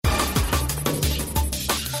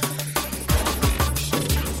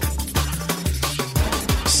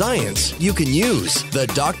science you can use. The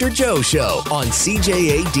Dr. Joe Show on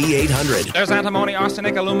CJAD 800. There's antimony,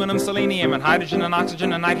 arsenic, aluminum, selenium, and hydrogen and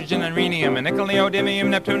oxygen and nitrogen and rhenium, and nickel, neodymium,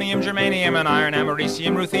 neptunium, germanium, and iron,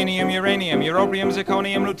 americium, ruthenium, uranium, europium,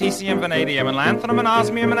 zirconium, lutetium, vanadium, and lanthanum, and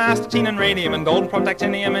osmium, and astatine, and radium, and gold,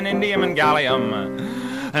 protactinium, and indium, and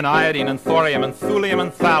gallium, and iodine, and thorium, and thulium,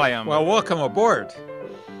 and thallium. Well, welcome aboard.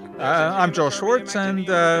 I'm Joe Schwartz, and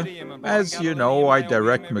as you know, I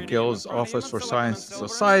direct McGill's Office for Science and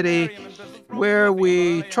Society, where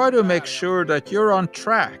we try to make sure that you're on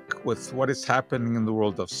track with what is happening in the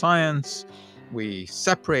world of science. We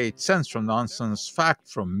separate sense from nonsense, fact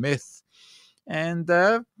from myth, and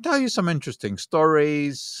tell you some interesting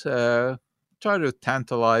stories, try to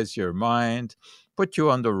tantalize your mind, put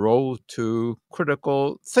you on the road to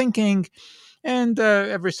critical thinking. And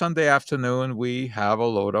every Sunday afternoon, we have a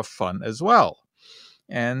load of fun as well.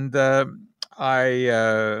 And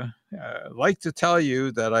I like to tell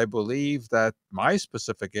you that I believe that my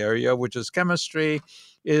specific area, which is chemistry,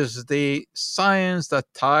 is the science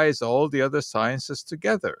that ties all the other sciences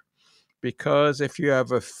together. Because if you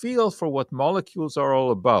have a feel for what molecules are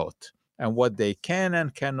all about and what they can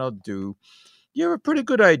and cannot do, you have a pretty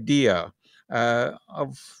good idea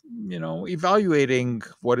of evaluating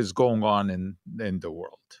what is going on in the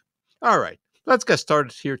world. All right, let's get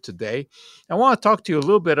started here today. I want to talk to you a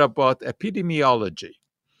little bit about epidemiology.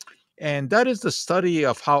 And that is the study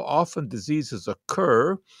of how often diseases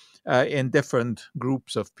occur in different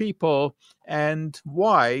groups of people and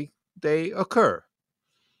why they occur.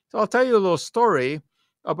 So I'll tell you a little story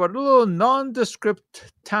about a little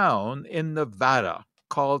nondescript town in Nevada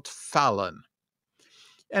called Fallon.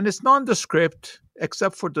 And it's nondescript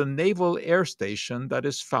except for the Naval Air Station that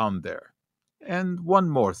is found there. And one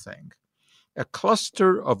more thing. A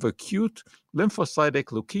cluster of acute lymphocytic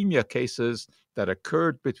leukemia cases that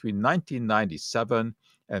occurred between 1997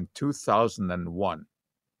 and 2001.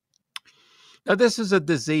 Now, this is a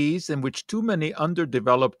disease in which too many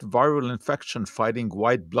underdeveloped viral infection-fighting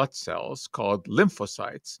white blood cells, called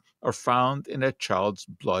lymphocytes, are found in a child's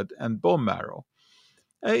blood and bone marrow.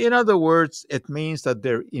 In other words, it means that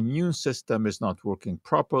their immune system is not working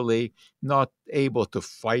properly, not able to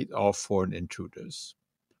fight off foreign intruders.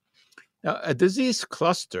 Now, a disease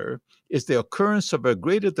cluster is the occurrence of a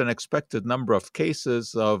greater than expected number of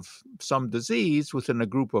cases of some disease within a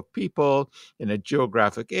group of people in a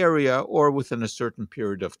geographic area or within a certain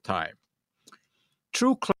period of time.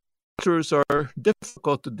 True clusters are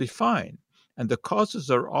difficult to define, and the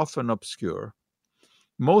causes are often obscure.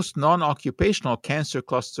 Most non-occupational cancer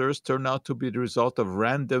clusters turn out to be the result of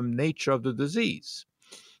random nature of the disease.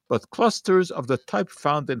 But clusters of the type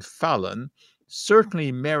found in Fallon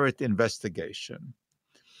certainly merit investigation.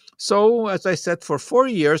 So, as I said, for 4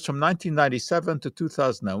 years, from 1997 to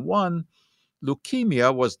 2001,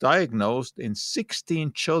 leukemia was diagnosed in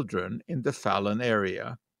 16 children in the Fallon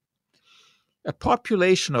area. A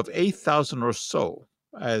population of 8,000 or so,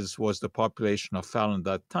 as was the population of Fallon at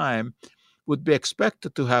that time, would be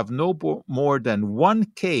expected to have no more than one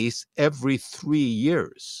case every 3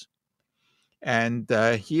 years. And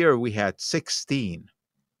here we had 16.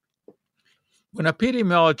 When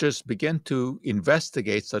epidemiologists began to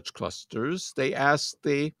investigate such clusters, they asked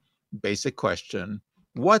the basic question,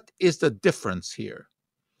 what is the difference here?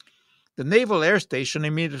 The Naval Air Station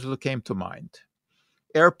immediately came to mind.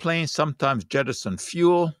 Airplanes sometimes jettison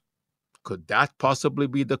fuel. Could that possibly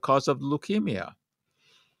be the cause of leukemia?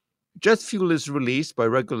 Jet fuel is released by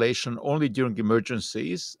regulation only during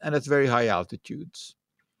emergencies and at very high altitudes.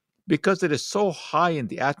 Because it is so high in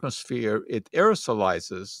the atmosphere, it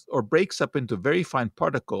aerosolizes or breaks up into very fine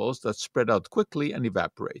particles that spread out quickly and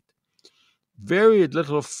evaporate. Very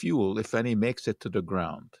little fuel, if any, makes it to the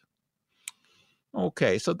ground.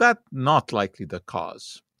 Okay, so that's not likely the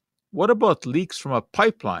cause. What about leaks from a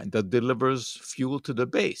pipeline that delivers fuel to the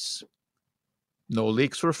base? No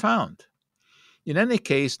leaks were found. In any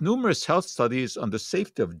case, numerous health studies on the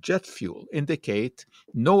safety of jet fuel indicate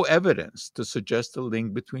no evidence to suggest a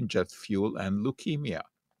link between jet fuel and leukemia.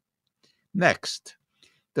 Next,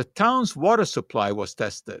 the town's water supply was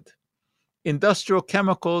tested. Industrial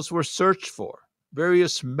chemicals were searched for.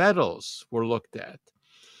 Various metals were looked at.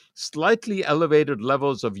 Slightly elevated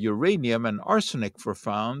levels of uranium and arsenic were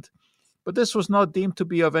found, but this was not deemed to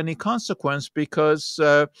be of any consequence because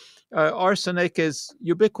arsenic is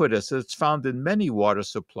ubiquitous. It's found in many water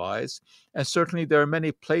supplies, and certainly there are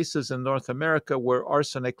many places in North America where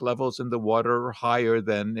arsenic levels in the water are higher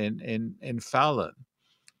than in Fallon.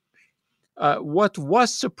 What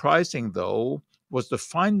was surprising, though, was the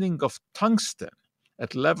finding of tungsten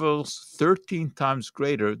at levels 13 times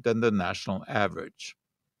greater than the national average.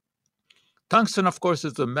 Tungsten, of course,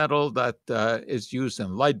 is the metal that is used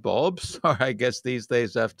in light bulbs, or I guess these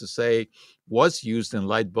days I have to say was used in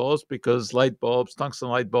light bulbs, because tungsten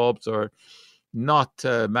light bulbs are not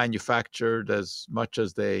manufactured as much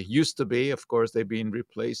as they used to be. Of course, they've been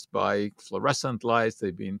replaced by fluorescent lights.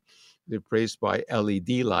 They've been replaced by LED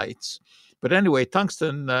lights. But anyway,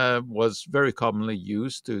 tungsten was very commonly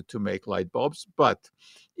used to make light bulbs, but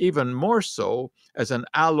even more so as an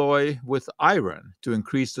alloy with iron to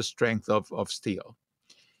increase the strength of steel.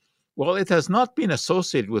 Well, it has not been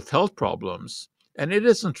associated with health problems, and it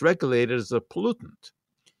isn't regulated as a pollutant.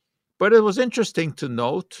 But it was interesting to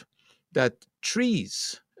note that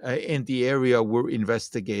trees in the area were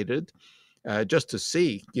investigated just to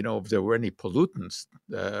see, if there were any pollutants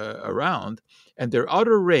around, and their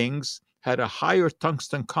outer rings had a higher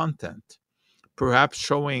tungsten content, perhaps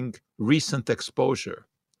showing recent exposure.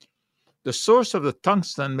 The source of the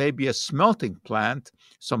tungsten may be a smelting plant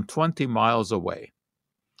some 20 miles away.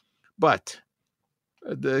 But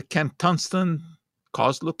can tungsten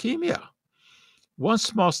cause leukemia? One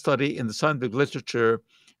small study in the scientific literature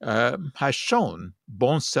has shown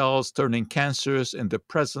bone cells turning cancerous in the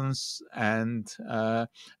presence, and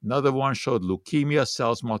another one showed leukemia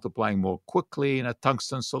cells multiplying more quickly in a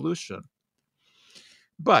tungsten solution.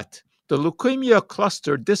 But the leukemia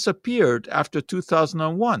cluster disappeared after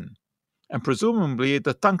 2001, and presumably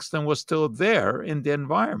the tungsten was still there in the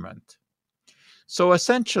environment. So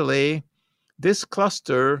essentially, this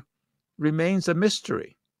cluster remains a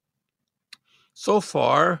mystery. So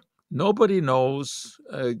far, nobody knows,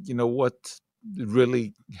 what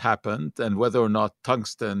really happened and whether or not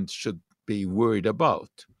tungsten should be worried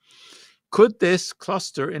about. Could this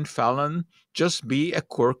cluster in Fallon just be a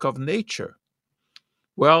quirk of nature?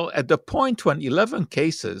 Well, at the point when 11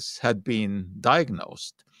 cases had been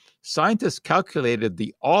diagnosed, scientists calculated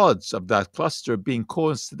the odds of that cluster being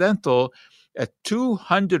coincidental at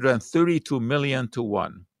 232 million to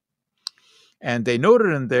 1. And they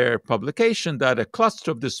noted in their publication that a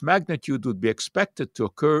cluster of this magnitude would be expected to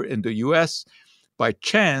occur in the US by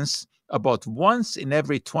chance about once in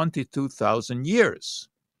every 22,000 years.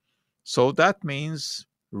 So that means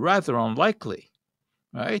rather unlikely,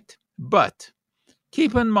 right? But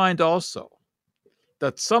keep in mind also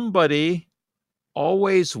that somebody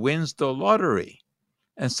always wins the lottery.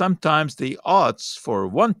 And sometimes the odds for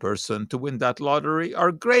one person to win that lottery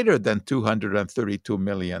are greater than 232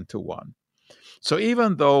 million to 1. So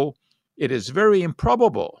even though it is very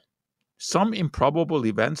improbable, some improbable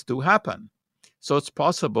events do happen. So it's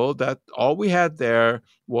possible that all we had there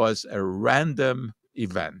was a random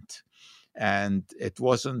event, and it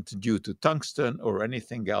wasn't due to tungsten or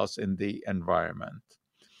anything else in the environment.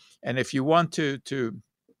 And if you want to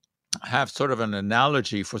have sort of an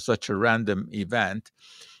analogy for such a random event,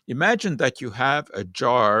 imagine that you have a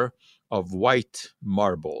jar of white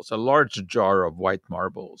marbles, a large jar of white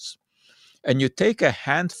marbles, and you take a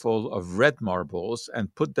handful of red marbles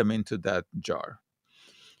and put them into that jar.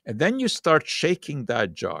 And then you start shaking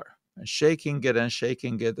that jar, and shaking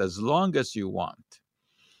it as long as you want.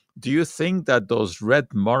 Do you think that those red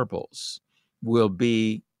marbles will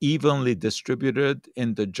be evenly distributed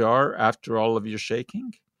in the jar after all of your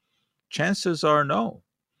shaking? Chances are no.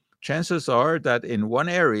 Chances are that in one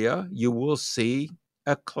area you will see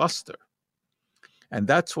a cluster. And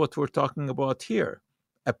that's what we're talking about here,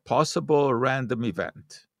 a possible random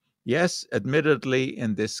event. Yes, admittedly,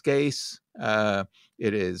 in this case,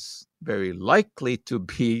 it is very likely to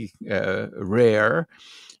be rare,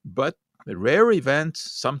 but rare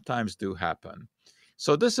events sometimes do happen.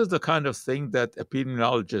 So this is the kind of thing that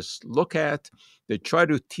epidemiologists look at. They try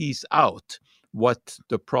to tease out what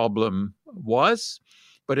the problem was,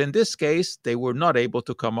 but in this case, they were not able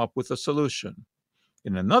to come up with a solution.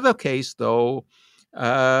 In another case, though,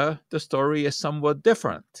 the story is somewhat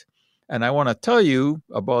different. And I want to tell you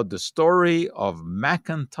about the story of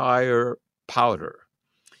McIntyre powder.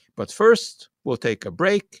 But first, we'll take a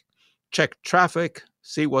break, check traffic,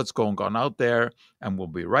 see what's going on out there, and we'll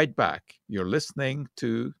be right back. You're listening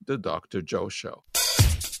to The Dr. Joe Show.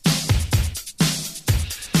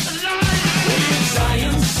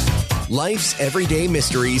 Life's everyday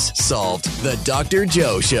mysteries solved. The Dr.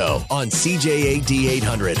 Joe Show on CJAD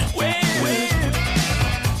 800.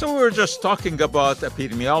 So we were just talking about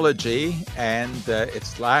epidemiology and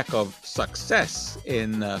its lack of success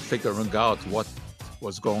in figuring out what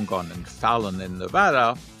was going on in Fallon in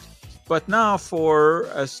Nevada. But now for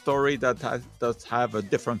a story that does have a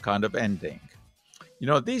different kind of ending.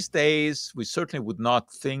 These days, we certainly would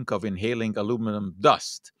not think of inhaling aluminum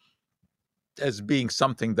dust as being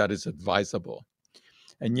something that is advisable.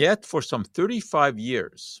 And yet, for some 35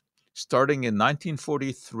 years, starting in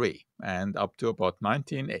 1943 and up to about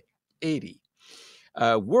 1980.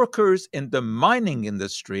 Workers in the mining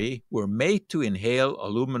industry were made to inhale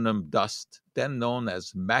aluminum dust, then known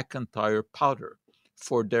as McIntyre powder,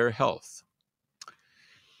 for their health.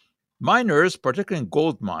 Miners, particularly in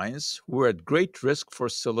gold mines, were at great risk for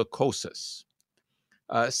silicosis.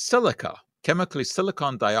 Silica, chemically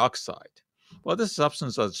silicon dioxide. Well, this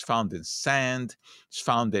substance is found in sand, it's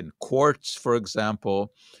found in quartz, for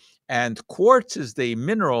example. And quartz is the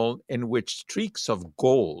mineral in which streaks of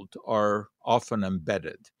gold are often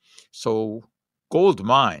embedded. So gold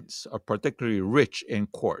mines are particularly rich in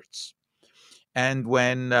quartz. And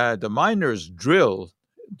when the miners drill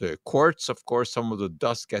the quartz, of course, some of the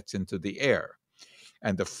dust gets into the air.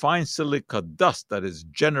 And the fine silica dust that is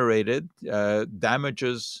generated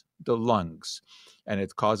damages the lungs, and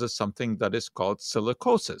it causes something that is called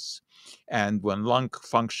silicosis. And when lung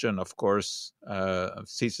function, of course,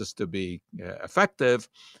 ceases to be effective,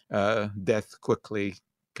 death quickly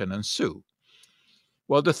can ensue.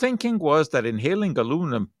 Well, the thinking was that inhaling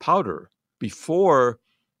aluminum powder before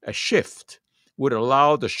a shift would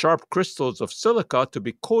allow the sharp crystals of silica to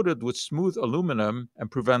be coated with smooth aluminum and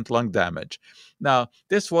prevent lung damage. Now,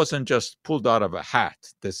 this wasn't just pulled out of a hat,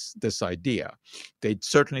 this idea. They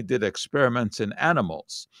certainly did experiments in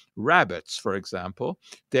animals. Rabbits, for example,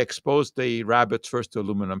 they exposed the rabbits first to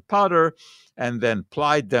aluminum powder and then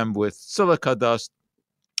plied them with silica dust.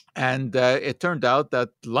 And it turned out that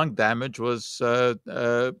lung damage was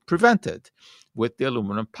prevented with the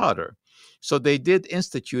aluminum powder. So they did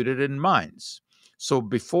institute it in mines. So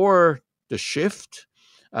before the shift,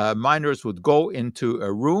 miners would go into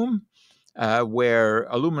a room where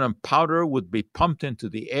aluminum powder would be pumped into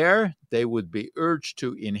the air. They would be urged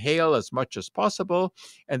to inhale as much as possible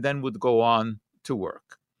and then would go on to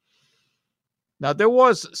work. Now, there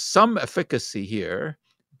was some efficacy here,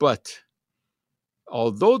 but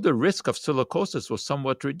although the risk of silicosis was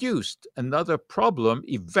somewhat reduced, another problem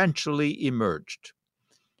eventually emerged.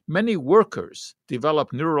 Many workers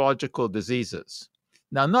developed neurological diseases.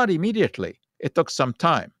 Now, not immediately, it took some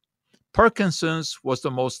time. Parkinson's was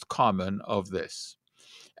the most common of this.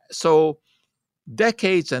 So,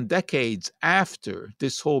 decades and decades after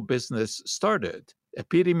this whole business started,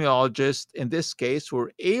 epidemiologists in this case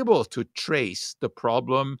were able to trace the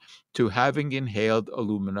problem to having inhaled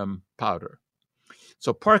aluminum powder.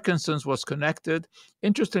 So Parkinson's was connected.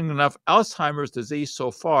 Interesting enough, Alzheimer's disease so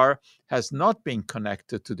far has not been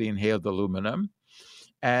connected to the inhaled aluminum.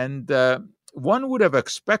 And one would have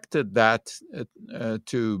expected that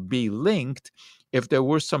to be linked if there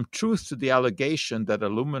were some truth to the allegation that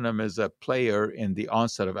aluminum is a player in the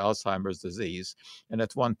onset of Alzheimer's disease. And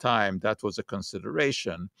at one time, that was a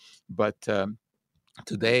consideration. But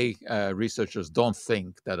today, researchers don't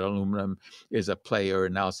think that aluminum is a player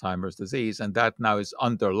in Alzheimer's disease, and that now is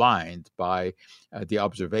underlined by the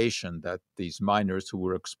observation that these miners who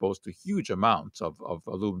were exposed to huge amounts of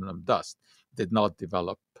aluminum dust did not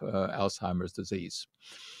develop Alzheimer's disease.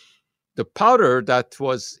 The powder that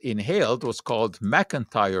was inhaled was called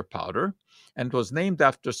McIntyre powder and was named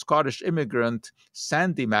after Scottish immigrant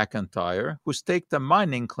Sandy McIntyre, who staked a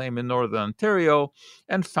mining claim in Northern Ontario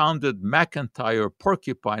and founded McIntyre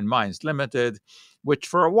Porcupine Mines Limited, which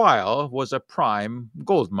for a while was a prime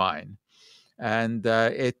gold mine. And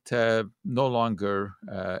it no longer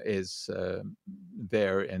is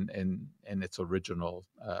there in its original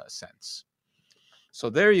sense. So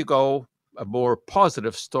there you go, a more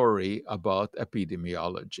positive story about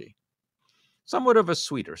epidemiology. Somewhat of a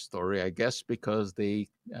sweeter story, I guess, because the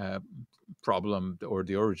problem or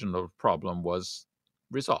the original problem was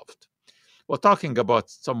resolved. Well, talking about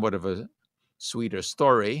somewhat of a sweeter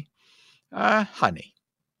story, honey.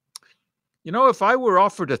 You know, if I were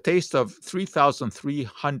offered a taste of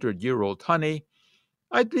 3,300-year-old honey,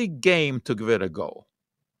 I'd be game to give it a go.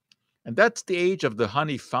 And that's the age of the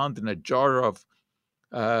honey found in a jar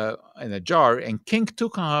in King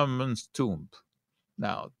Tutankhamun's tomb.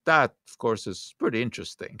 Now, that, of course, is pretty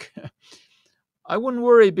interesting. I wouldn't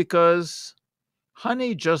worry because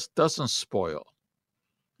honey just doesn't spoil.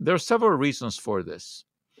 There are several reasons for this.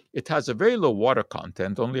 It has a very low water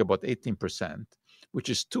content, only about 18%, which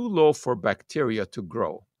is too low for bacteria to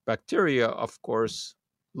grow. Bacteria, of course,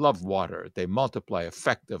 love water. They multiply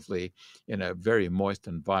effectively in a very moist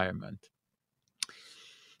environment.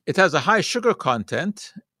 It has a high sugar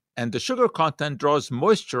content, and the sugar content draws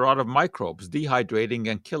moisture out of microbes, dehydrating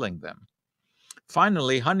and killing them.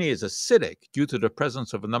 Finally, honey is acidic due to the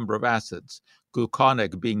presence of a number of acids,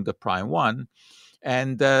 gluconic being the prime one,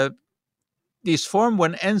 and these form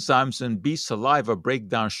when enzymes in bee saliva break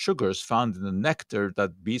down sugars found in the nectar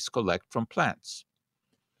that bees collect from plants.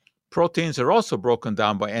 Proteins are also broken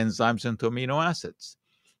down by enzymes into amino acids.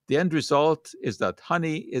 The end result is that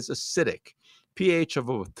honey is acidic, pH of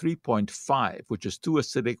over 3.5, which is too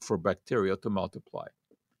acidic for bacteria to multiply.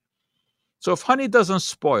 So if honey doesn't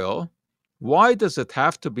spoil, why does it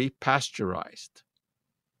have to be pasteurized?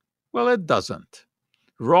 Well, it doesn't.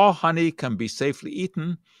 Raw honey can be safely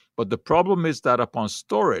eaten, but the problem is that upon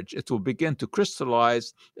storage, it will begin to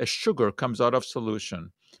crystallize as sugar comes out of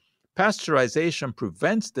solution. Pasteurization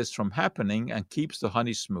prevents this from happening and keeps the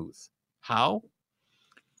honey smooth. How?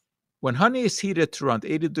 When honey is heated to around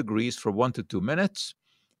 80 degrees for 1 to 2 minutes,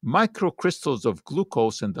 microcrystals of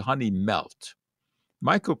glucose in the honey melt.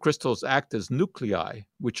 Microcrystals act as nuclei,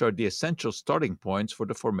 which are the essential starting points for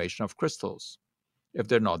the formation of crystals. If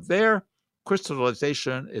they're not there,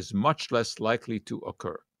 crystallization is much less likely to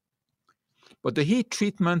occur. But the heat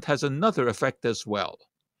treatment has another effect as well.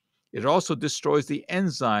 It also destroys the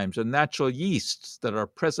enzymes and natural yeasts that are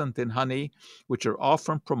present in honey, which are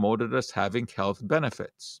often promoted as having health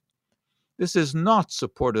benefits. This is not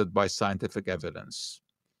supported by scientific evidence.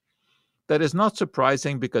 That is not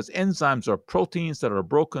surprising because enzymes are proteins that are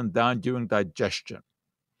broken down during digestion.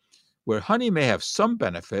 Where honey may have some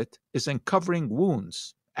benefit is in covering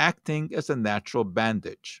wounds, acting as a natural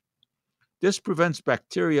bandage. This prevents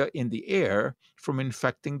bacteria in the air from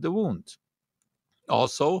infecting the wound.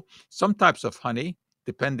 Also, some types of honey,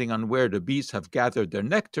 depending on where the bees have gathered their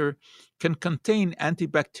nectar, can contain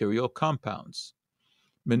antibacterial compounds.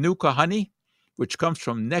 Manuka honey, which comes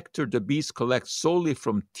from nectar the bees collect solely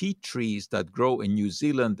from tea trees that grow in New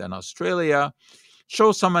Zealand and Australia,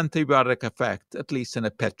 shows some antibiotic effect, at least in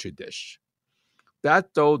a petri dish.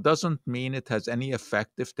 That, though, doesn't mean it has any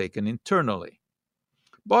effect if taken internally.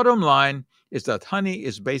 Bottom line is that honey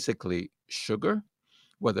is basically sugar,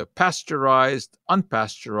 whether pasteurized,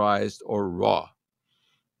 unpasteurized, or raw.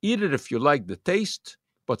 Eat it if you like the taste,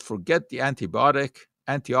 but forget the antibiotic,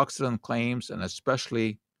 antioxidant claims, and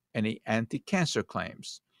especially any anti-cancer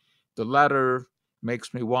claims. The latter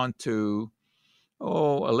makes me want to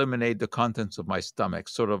eliminate the contents of my stomach,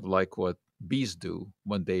 sort of like what bees do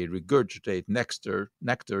when they regurgitate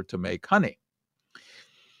nectar to make honey.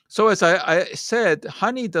 So as I said,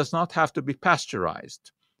 honey does not have to be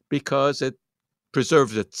pasteurized because it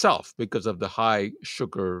preserves itself because of the high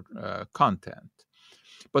sugar content.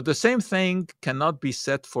 But the same thing cannot be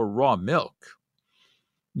said for raw milk.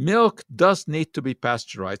 Milk does need to be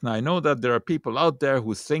pasteurized. Now, I know that there are people out there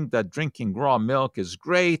who think that drinking raw milk is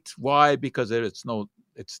great. Why? Because it's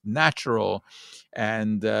natural,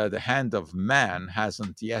 and the hand of man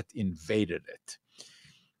hasn't yet invaded it.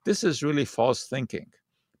 This is really false thinking.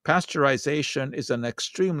 Pasteurization is an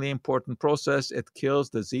extremely important process. It kills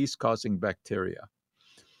disease-causing bacteria.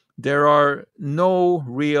 There are no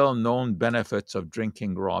real known benefits of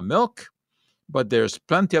drinking raw milk, but there's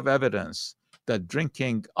plenty of evidence that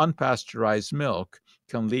drinking unpasteurized milk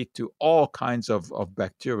can lead to all kinds of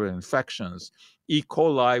bacterial infections. E.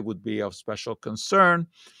 coli would be of special concern,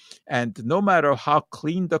 and no matter how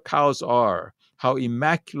clean the cows are, how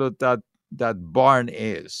immaculate that barn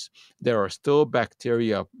is, there are still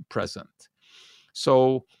bacteria present.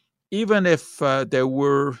 So even if there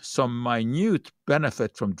were some minute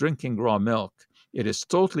benefit from drinking raw milk, it is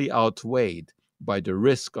totally outweighed by the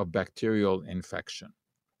risk of bacterial infection.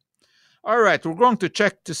 All right, we're going to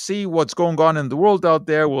check to see what's going on in the world out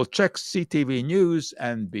there. We'll check CTV News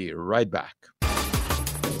and be right back.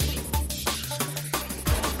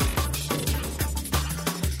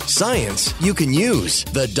 Science you can use.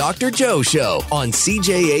 The Dr. Joe Show on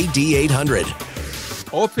CJAD 800.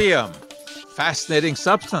 Opium, fascinating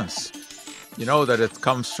substance. You know that it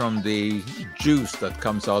comes from the juice that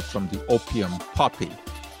comes out from the opium poppy.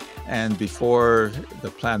 And before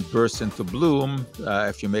the plant bursts into bloom,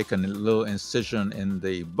 if you make a little incision in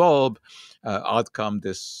the bulb, out comes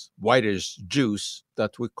this whitish juice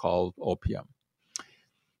that we call opium.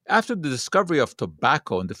 After the discovery of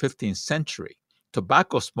tobacco in the 15th century,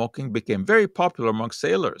 tobacco smoking became very popular among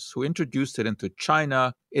sailors who introduced it into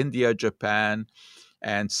China, India, Japan,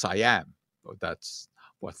 and Siam. That's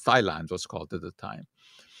what Thailand was called at the time.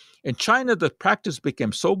 In China, the practice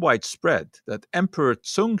became so widespread that Emperor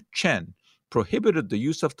Tsung Chen prohibited the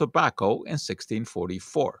use of tobacco in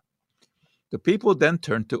 1644. The people then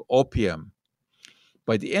turned to opium.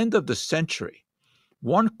 By the end of the century,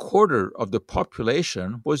 1/4 of the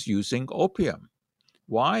population was using opium.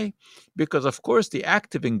 Why? Because, of course, the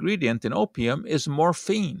active ingredient in opium is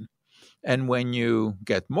morphine. And when you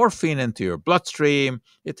get morphine into your bloodstream,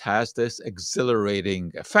 it has this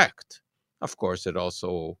exhilarating effect. Of course, it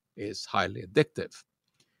also is highly addictive.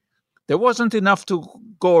 There wasn't enough to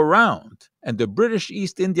go around, and the British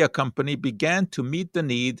East India Company began to meet the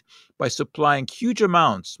need by supplying huge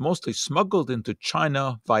amounts, mostly smuggled into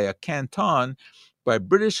China via Canton, by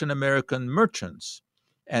British and American merchants,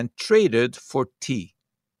 and traded for tea.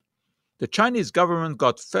 The Chinese government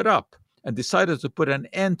got fed up and decided to put an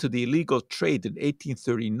end to the illegal trade in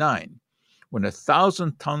 1839, when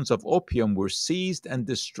 1,000 tons of opium were seized and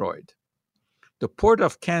destroyed. The port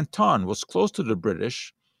of Canton was close to the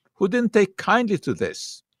British, who didn't take kindly to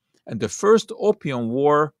this, and the First Opium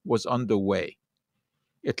War was underway.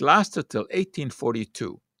 It lasted till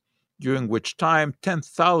 1842, during which time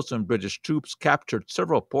 10,000 British troops captured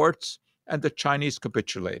several ports and the Chinese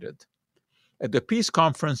capitulated. At the peace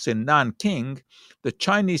conference in Nanking, the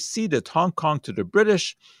Chinese ceded Hong Kong to the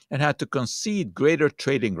British and had to concede greater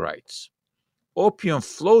trading rights. Opium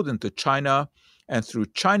flowed into China and through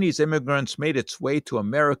Chinese immigrants made its way to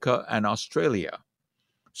America and Australia.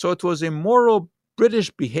 So it was immoral British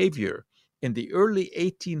behavior in the early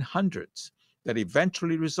 1800s that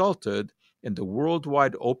eventually resulted in the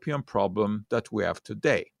worldwide opium problem that we have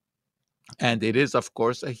today. And it is, of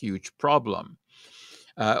course, a huge problem.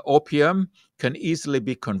 Opium can easily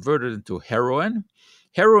be converted into heroin.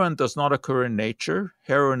 Heroin does not occur in nature.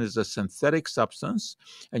 Heroin is a synthetic substance,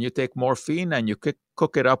 and you take morphine and you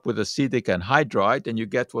cook it up with acetic anhydride, and you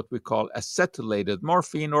get what we call acetylated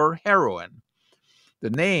morphine or heroin. The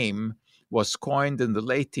name was coined in the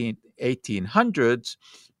late 1800s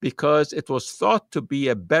because it was thought to be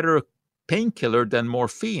a better painkiller than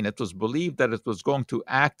morphine. It was believed that it was going to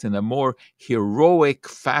act in a more heroic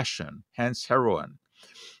fashion, hence heroin.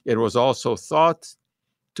 It was also thought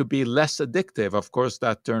to be less addictive. Of course,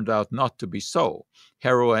 that turned out not to be so.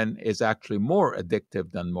 Heroin is actually more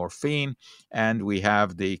addictive than morphine, and we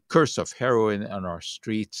have the curse of heroin on our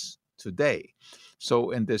streets today. So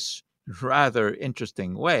in this rather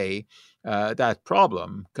interesting way, that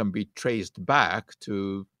problem can be traced back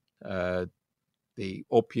to the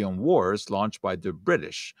Opium Wars launched by the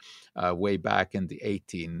British way back in the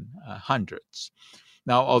 1800s.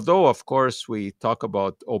 Now, although, of course, we talk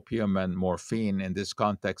about opium and morphine in this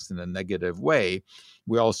context in a negative way,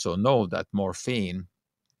 we also know that morphine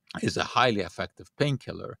is a highly effective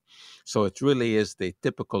painkiller. So it really is the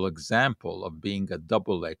typical example of being a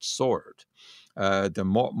double-edged sword. The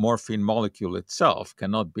morphine molecule itself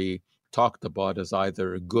cannot be talked about as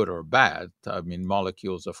either good or bad. I mean,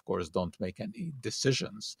 molecules, of course, don't make any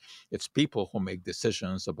decisions. It's people who make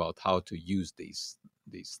decisions about how to use these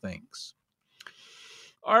things.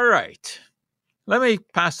 All right, let me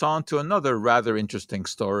pass on to another rather interesting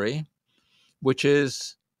story, which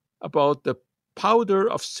is about the powder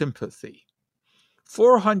of sympathy.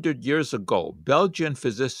 400 years ago, Belgian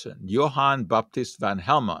physician Johann Baptist van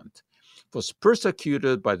Helmont was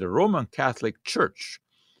persecuted by the Roman Catholic Church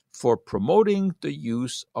for promoting the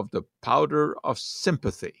use of the powder of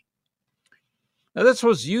sympathy. Now, this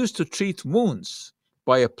was used to treat wounds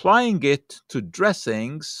by applying it to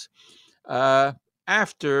dressings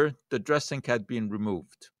after the dressing had been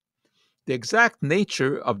removed. The exact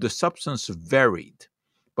nature of the substance varied,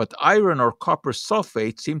 but iron or copper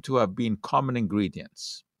sulfate seemed to have been common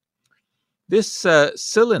ingredients. This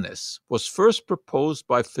silliness was first proposed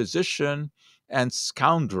by physician and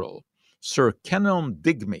scoundrel Sir Kenelm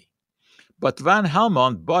Digby, but Van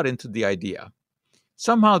Helmont bought into the idea.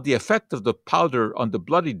 Somehow the effect of the powder on the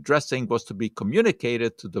bloody dressing was to be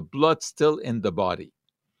communicated to the blood still in the body.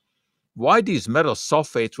 Why these metal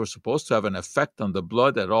sulfates were supposed to have an effect on the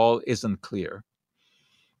blood at all isn't clear.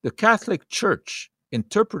 The Catholic Church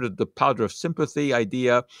interpreted the powder of sympathy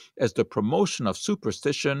idea as the promotion of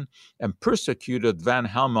superstition and persecuted Van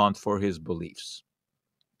Helmont for his beliefs.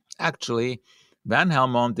 Actually, Van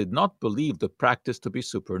Helmont did not believe the practice to be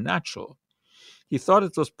supernatural. He thought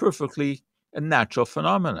it was perfectly a natural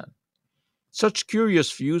phenomenon. Such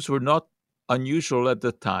curious views were not unusual at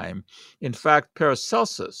the time. In fact,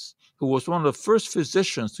 Paracelsus, who was one of the first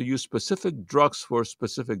physicians to use specific drugs for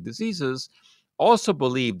specific diseases, also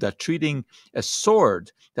believed that treating a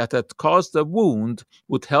sword that had caused a wound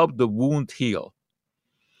would help the wound heal.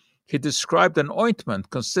 He described an ointment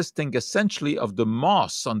consisting essentially of the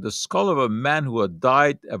moss on the skull of a man who had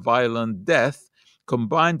died a violent death,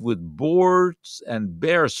 combined with boar's and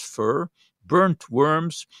bear's fur, burnt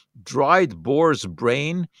worms, dried boar's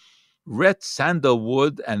brain, red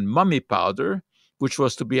sandalwood, and mummy powder, which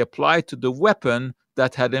was to be applied to the weapon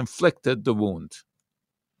that had inflicted the wound.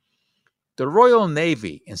 The Royal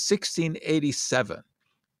Navy in 1687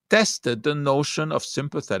 tested the notion of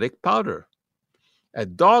sympathetic powder. A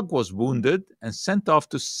dog was wounded and sent off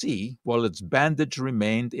to sea while its bandage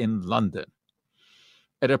remained in London.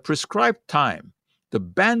 At a prescribed time, The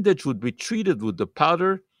bandage would be treated with the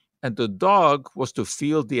powder, and the dog was to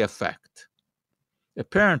feel the effect.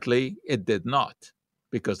 Apparently, it did not,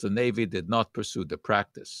 because the Navy did not pursue the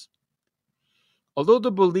practice. Although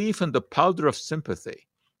the belief in the powder of sympathy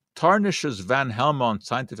tarnishes Van Helmont's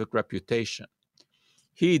scientific reputation,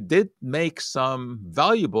 he did make some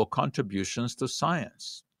valuable contributions to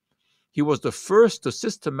science. He was the first to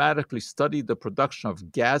systematically study the production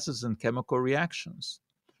of gases and chemical reactions.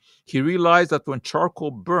 He realized that when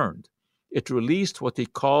charcoal burned, it released what he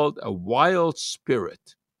called a wild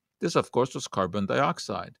spirit. This, of course, was carbon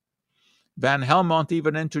dioxide. Van Helmont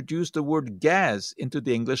even introduced the word gas into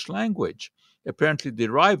the English language, apparently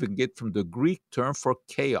deriving it from the Greek term for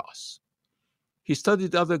chaos. He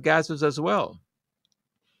studied other gases as well.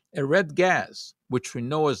 A red gas, which we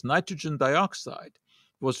know as nitrogen dioxide,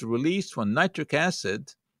 was released when nitric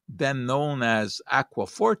acid, then known as aqua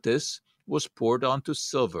fortis, was poured onto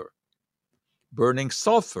silver. Burning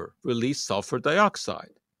sulfur released sulfur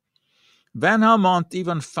dioxide. Van Helmont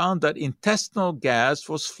even found that intestinal gas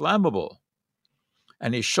was flammable,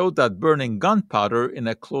 and he showed that burning gunpowder in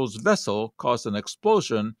a closed vessel caused an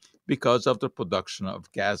explosion because of the production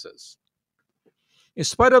of gases. In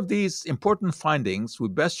spite of these important findings, we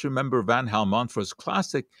best remember Van Helmont for his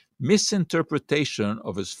classic misinterpretation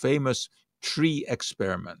of his famous tree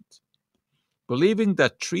experiment. Believing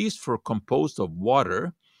that trees were composed of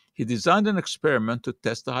water, he designed an experiment to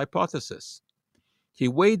test the hypothesis. He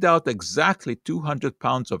weighed out exactly 200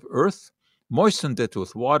 pounds of earth, moistened it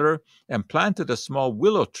with water, and planted a small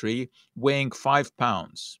willow tree weighing 5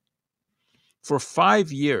 pounds. For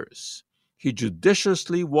 5 years, he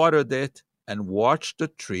judiciously watered it and watched the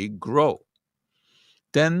tree grow.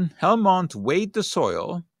 Then Helmont weighed the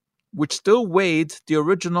soil, which still weighed the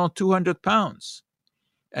original 200 pounds,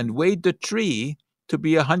 and weighed the tree to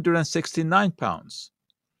be 169 pounds.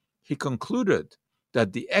 He concluded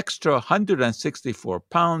that the extra 164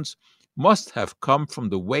 pounds must have come from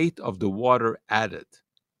the weight of the water added.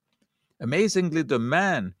 Amazingly, the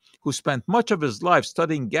man who spent much of his life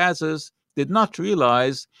studying gases did not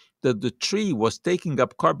realize that the tree was taking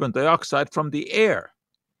up carbon dioxide from the air.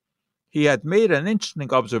 He had made an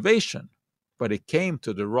interesting observation, but he came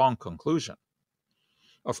to the wrong conclusion.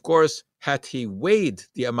 Of course, had he weighed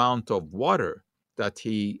the amount of water that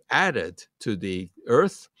he added to the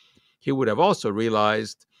earth, he would have also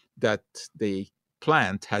realized that the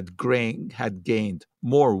plant had gained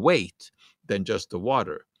more weight than just the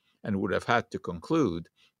water, and would have had to conclude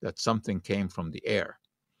that something came from the air.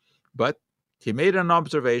 But he made an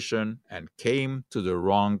observation and came to the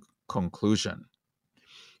wrong conclusion.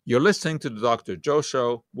 You're listening to the Dr. Joe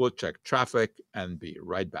Show. We'll check traffic and be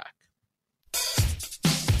right back.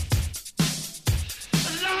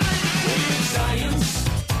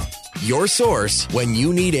 Your source when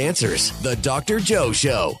you need answers. The Dr. Joe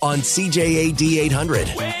Show on CJAD 800.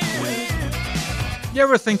 You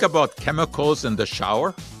ever think about chemicals in the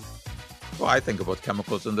shower? Well, I think about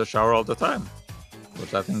chemicals in the shower all the time. Of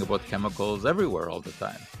course, I think about chemicals everywhere all the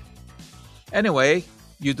time. Anyway,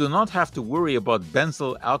 you do not have to worry about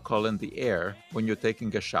benzyl alcohol in the air when you're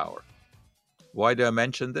taking a shower. Why do I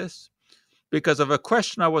mention this? Because of a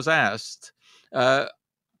question I was asked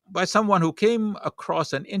by someone who came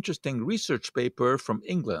across an interesting research paper from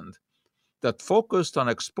England that focused on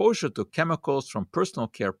exposure to chemicals from personal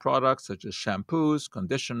care products such as shampoos,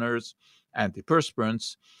 conditioners,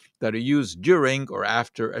 antiperspirants that are used during or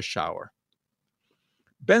after a shower.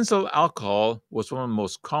 Benzyl alcohol was one of the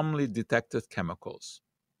most commonly detected chemicals.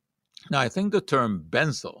 Now, I think the term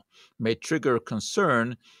benzyl may trigger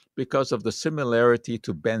concern because of the similarity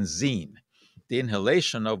to benzene, the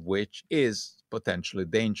inhalation of which is potentially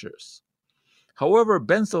dangerous. However,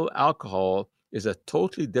 benzyl alcohol is a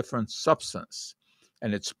totally different substance,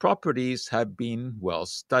 and its properties have been well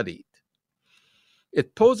studied.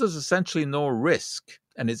 It poses essentially no risk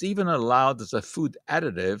and is even allowed as a food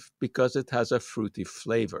additive because it has a fruity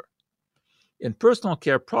flavor. In personal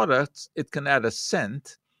care products, it can add a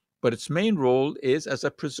scent, but its main role is as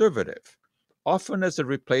a preservative, often as a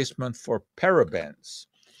replacement for parabens.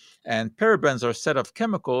 And parabens are a set of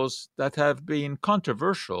chemicals that have been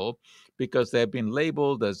controversial because they have been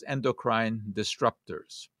labeled as endocrine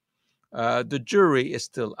disruptors. The jury is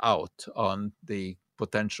still out on the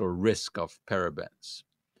potential risk of parabens.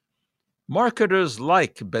 Marketers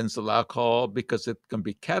like benzyl alcohol because it can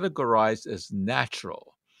be categorized as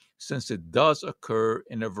natural, since it does occur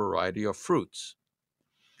in a variety of fruits.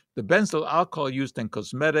 The benzyl alcohol used in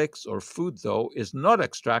cosmetics or food, though, is not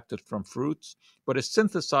extracted from fruits, but is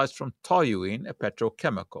synthesized from toluene, a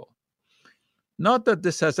petrochemical. Not that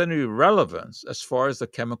this has any relevance as far as the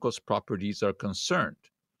chemical's properties are concerned.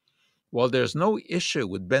 While there's no issue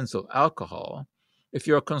with benzyl alcohol, if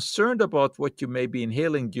you're concerned about what you may be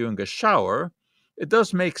inhaling during a shower, it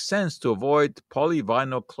does make sense to avoid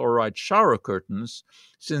polyvinyl chloride shower curtains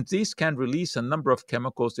since these can release a number of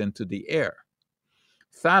chemicals into the air.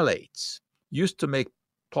 Phthalates, used to make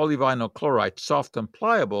polyvinyl chloride soft and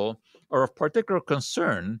pliable, are of particular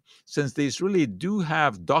concern since these really do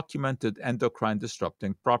have documented endocrine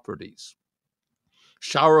disrupting properties.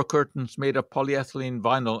 Shower curtains made of polyethylene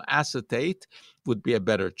vinyl acetate would be a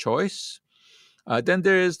better choice. Then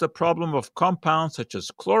there is the problem of compounds such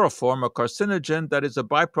as chloroform, a carcinogen that is a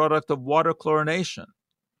byproduct of water chlorination.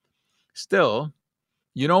 Still,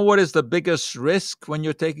 you know what is the biggest risk when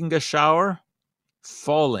you're taking a shower?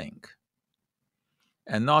 Falling.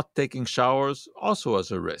 And not taking showers also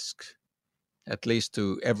is a risk, at least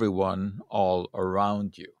to everyone all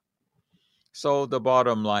around you. So the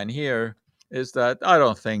bottom line here is that I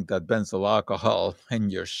don't think that benzyl alcohol in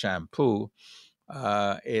your shampoo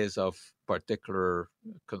is of particular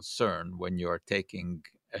concern when you're taking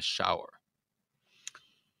a shower.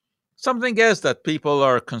 Something else that people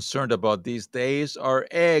are concerned about these days are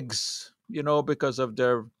eggs, because of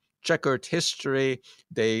their checkered history.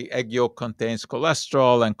 The egg yolk contains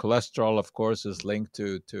cholesterol, and cholesterol, of course, is linked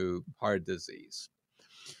to heart disease.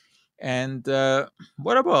 And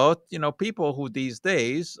what about, people who these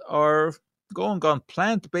days are going on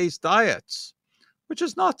plant-based diets, which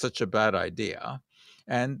is not such a bad idea.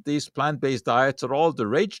 And these plant-based diets are all the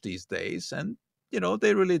rage these days, and,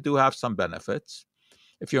 they really do have some benefits.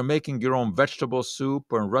 If you're making your own vegetable soup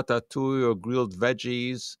or ratatouille or grilled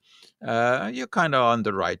veggies, you're kind of on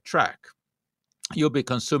the right track. You'll be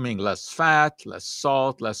consuming less fat, less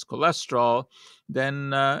salt, less cholesterol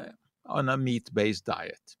than on a meat-based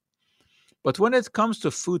diet. But when it comes to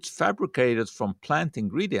foods fabricated from plant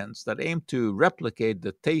ingredients that aim to replicate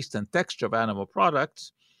the taste and texture of animal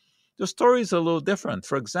products, the story is a little different.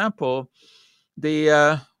 For example,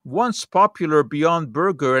 the once popular Beyond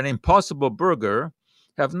Burger and Impossible Burger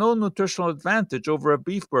have no nutritional advantage over a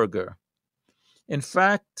beef burger. In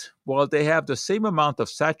fact, while they have the same amount of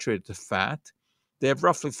saturated fat, they have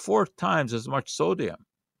roughly 4 times as much sodium.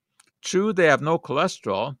 True, they have no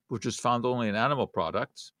cholesterol, which is found only in animal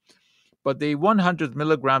products, but the 100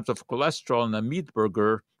 milligrams of cholesterol in a meat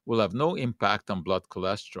burger will have no impact on blood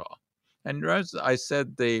cholesterol. And as I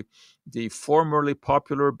said, the formerly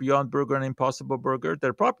popular Beyond Burger and Impossible Burger,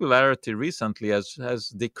 their popularity recently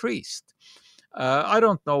has decreased. I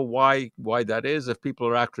don't know why that is, if people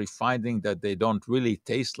are actually finding that they don't really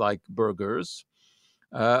taste like burgers.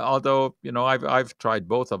 Although, I've tried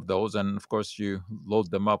both of those, and of course you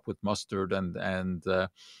load them up with mustard and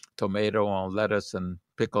tomato and lettuce and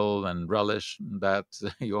pickle and relish, that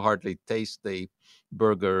you hardly taste the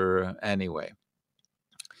burger anyway.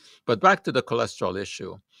 But back to the cholesterol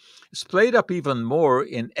issue. It's played up even more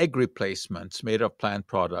in egg replacements made of plant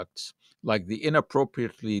products, like the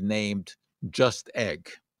inappropriately named Just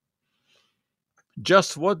Egg.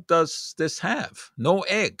 Just what does this have? No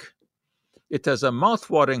egg. It has a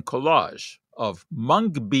mouth-watering collage of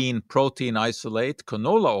mung bean protein isolate,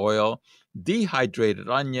 canola oil, dehydrated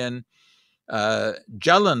onion,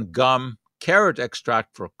 gellan gum, carrot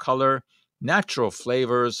extract for color, natural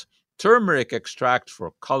flavors, turmeric extract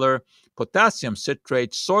for color, potassium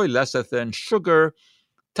citrate, soy lecithin, sugar,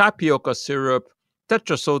 tapioca syrup,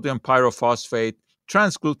 tetrasodium pyrophosphate,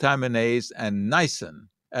 transglutaminase, and niacin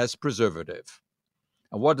as preservative.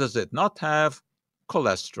 And what does it not have?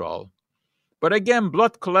 Cholesterol. But again,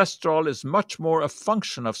 blood cholesterol is much more a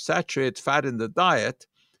function of saturated fat in the diet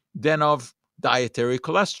than of dietary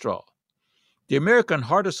cholesterol. The American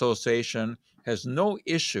Heart Association has no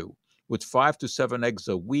issue with 5 to 7 eggs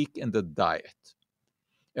a week in the diet.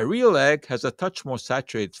 A real egg has a touch more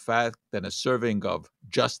saturated fat than a serving of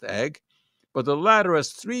Just Egg, but the latter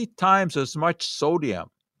has 3 times as much sodium.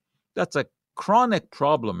 That's a chronic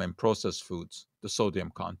problem in processed foods, the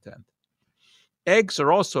sodium content. Eggs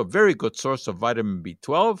are also a very good source of vitamin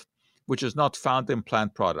B12, which is not found in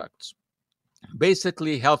plant products.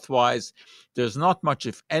 Basically, health-wise, there's not much,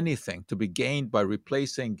 if anything, to be gained by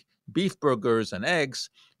replacing beef burgers and eggs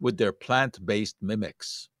with their plant-based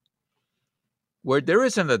mimics. Where there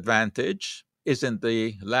is an advantage is in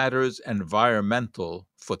the latter's environmental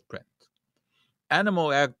footprint.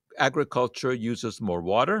 Animal agriculture uses more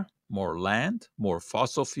water, more land, more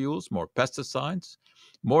fossil fuels, more pesticides,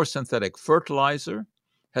 more synthetic fertilizer,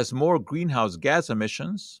 has more greenhouse gas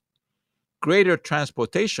emissions, greater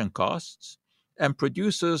transportation costs, and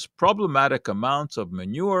produces problematic amounts of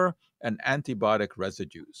manure and antibiotic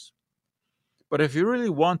residues. But if you really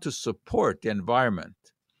want to support the environment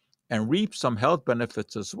and reap some health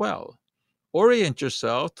benefits as well, orient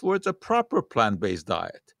yourself towards a proper plant-based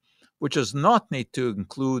diet, which does not need to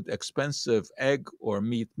include expensive egg or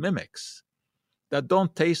meat mimics that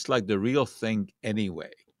don't taste like the real thing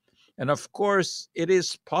anyway. And of course, it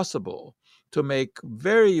is possible to make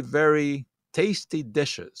very, very tasty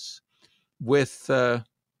dishes with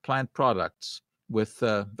plant products, with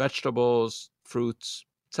vegetables, fruits,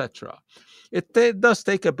 etc. It does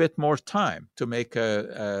take a bit more time to make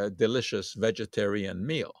a delicious vegetarian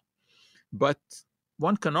meal, but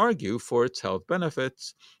one can argue for its health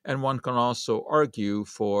benefits, and one can also argue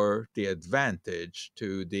for the advantage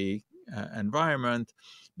to the environment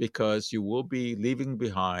because you will be leaving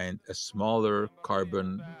behind a smaller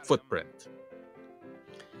carbon footprint.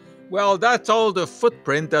 Well, that's all the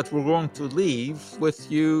footprint that we're going to leave with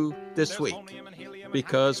you this week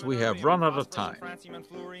because we have run out of time.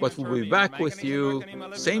 But we'll be back with you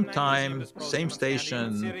same time, same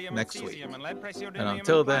station next week. And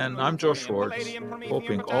until then, I'm Joe Schwartz,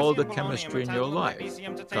 hoping all the chemistry in your life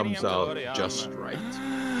comes out just right.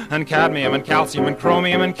 And cadmium and calcium and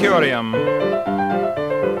chromium and curium.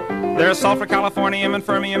 There's sulfur, californium, and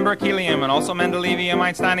fermium, berkelium, and also mendelevium,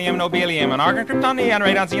 einsteinium, nobelium, and argon, krypton, neon,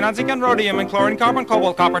 radon, xenon, zinc, and rhodium, and chlorine, carbon,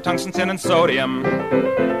 cobalt, copper, tungsten, tin, and sodium.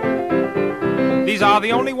 These are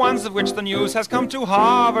the only ones of which the news has come to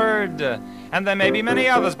Harvard. And there may be many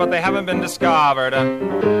others, but they haven't been discovered.